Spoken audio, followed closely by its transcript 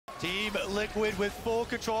Team Liquid with full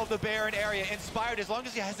control of the Baron area. Inspired, as long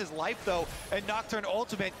as he has his life though, and Nocturne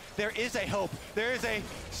ultimate, there is a hope. There is a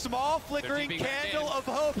small flickering candle of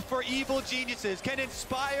hope for Evil Geniuses. Can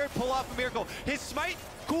Inspired pull off a miracle? His smite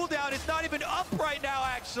cooldown is not even up right now,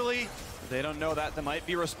 actually. They don't know that. There might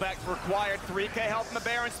be respect required. 3K helping the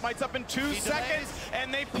Baron. Smite's up in 2 seconds,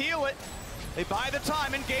 and they peel it. They buy the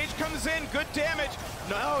time. Engage comes in. Good damage.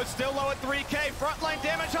 No, it's still low at 3K. Frontline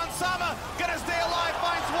damage on Sama. Gonna stay alive.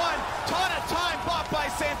 Finds one. Ton of time bought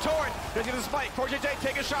by Santorin. There's gonna spike. CoreJJ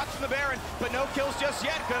taking shots from the Baron, but no kills just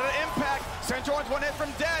yet. Good at impact. Santorin's one hit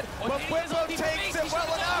from dead, but Whippo takes it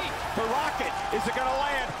well enough. The rocket. Is it gonna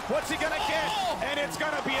land? What's he gonna get? And it's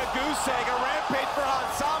gonna be a goose egg. A rampage for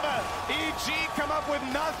Hansama. EG come up with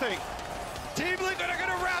nothing. Team Liquid are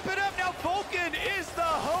gonna wrap it up now. Vulcan is the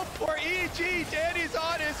hope for EG. Danny's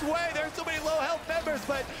on his way. There's so many low health members,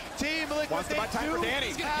 but Team Liquid, wants to buy time for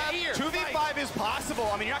Danny. 2v5 is possible.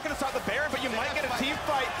 I mean, you're not gonna start the Baron, but you might get a team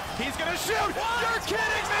fight. He's gonna shoot. You're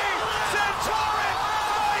kidding me! Santorin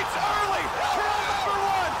fights early. Kill number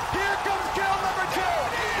 1. Here comes kill number 2.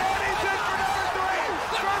 Danny's in for number 3.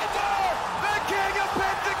 For 4. The king of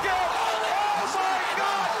Pentakill. Oh my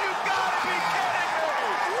God! You gotta be kidding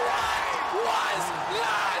me! Was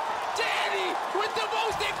not Danny with the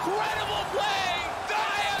most incredible play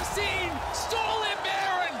I have seen. Stolen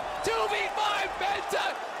Baron, 2v5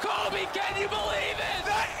 Penta. Kobe, can you believe it?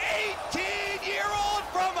 The 18-year-old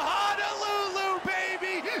from Honolulu,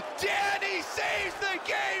 baby. Danny saves the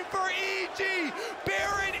game for EG.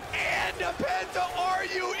 Baron and a Penta. Are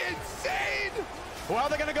you insane? Well,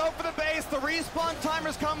 they're going to go for the base. The respawn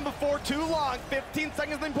timer's come before too long. 15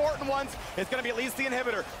 seconds, the important ones. It's going to be at least the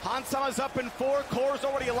inhibitor. Hansama's up in 4. Core's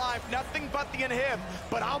already alive. Nothing but the inhib.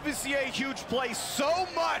 But obviously a huge play. So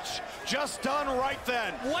much just done right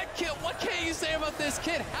then. What can you say about this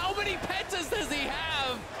kid? How many Pentas does he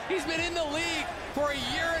have? He's been in the league for a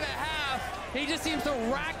year and a half. He just seems to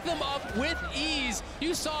rack them up with ease.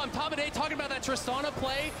 You saw him, Tamade, talking about that Tristana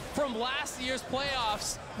play from last year's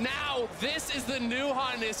playoffs. Now, this is the new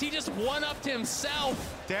hotness. He just one-upped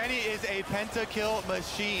himself. Danny is a pentakill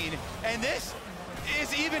machine. And this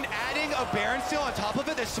is even adding a Baron steal on top of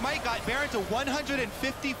it. The smite got Baron to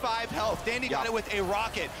 155 health. Danny got it with a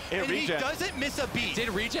rocket. And he doesn't miss a beat. Did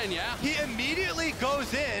regen, yeah. He immediately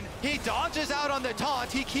goes in. He dodges out on the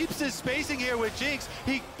taunt. He keeps his spacing here with Jinx.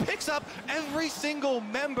 He picks up every single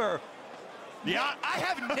member. Yeah. I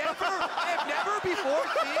have never before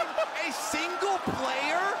seen a single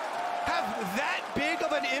player have that big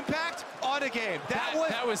of an impact on a game.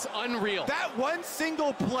 That was unreal. That one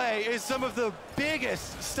single play is some of the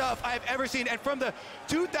biggest stuff I've ever seen. And from the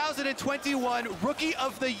 2021 Rookie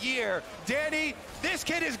of the Year, Danny, this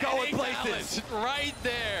kid is going places. Right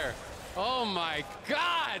there. Oh my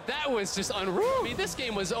God, that was just unreal. I mean, this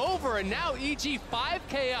game was over, and now EG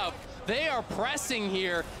 5K up. They are pressing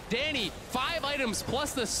here. Danny, 5 items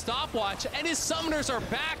plus the stopwatch, and his summoners are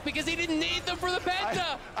back because he didn't need them for the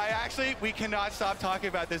Penta. We cannot stop talking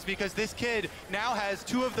about this because this kid now has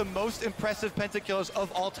 2 of the most impressive pentakills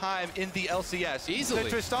of all time in the LCS. Easily. The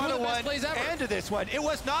Tristana one and this one. It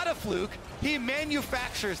was not a fluke. He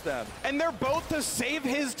manufactures them. And they're both to save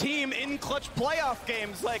his team in clutch playoff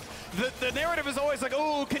games. Like, the narrative is always like,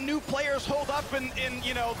 oh, can new players hold up in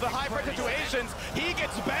you know, the high-pressure situations? He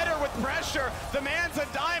gets better with pressure. The man's a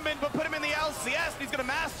diamond, but put him in the LCS, and he's gonna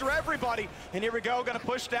master everybody. And here we go, gonna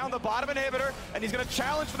push down the bottom inhibitor, and he's gonna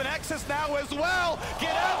challenge for the Nexus now as well.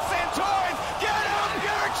 Get out, Santorin! Get out,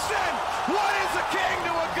 Bjergsen! What is a king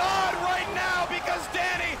to a god right now? Because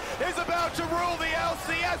Danny is about to rule the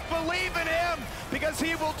LCS. Believe in him, because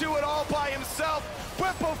he will do it all by himself.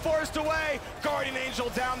 Whippo forced away. Guardian Angel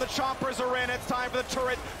down. The Chompers are in. It's time for the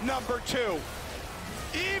turret number 2.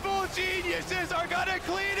 Evil Geniuses are gonna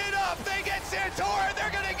clean it up. They get Santorin.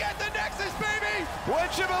 They're gonna get the Nexus, baby.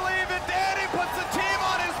 Would you believe it? Danny puts the team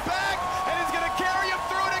on his back, and he's gonna carry him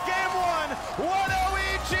through to game 1. 1-0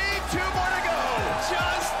 EG, 2 more to go.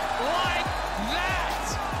 Just like that.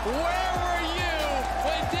 Where were you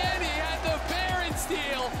when Danny had the Baron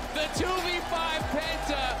steal, the 2v5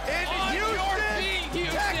 Penta on your feet,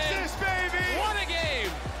 Houston? Texas, baby. What a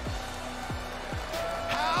game.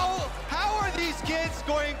 How are these kids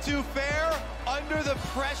going to fare under the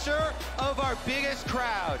pressure of our biggest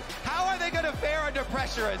crowd? How are they going to fare under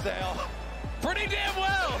pressure, Azael? Pretty damn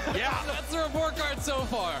well. Yeah. That's the report card so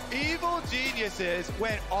far. Evil Geniuses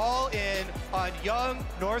went all in on young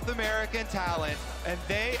North American talent, and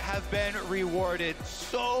they have been rewarded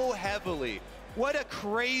so heavily. What a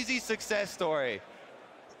crazy success story.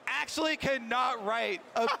 actually cannot write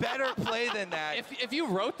a better play than that. If you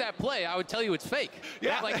wrote that play, I would tell you it's fake.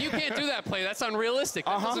 Yeah. Like, you can't do that play. That's unrealistic.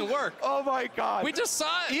 That doesn't work. Oh my God. We just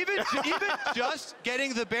saw it. Even just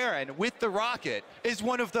getting the Baron with the rocket is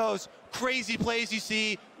one of those crazy plays you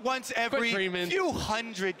see once every few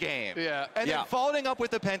hundred games. Yeah. And then following up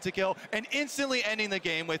with the pentakill and instantly ending the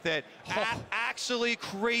game with it. Actually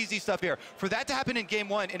crazy stuff here. For that to happen in game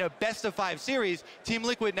 1 in a best-of-5 series, Team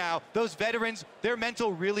Liquid now, those veterans, their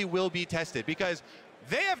mental really will be tested because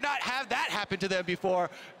they have not had that happen to them before.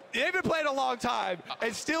 They've been playing a long time,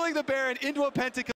 and stealing the Baron into a pentakill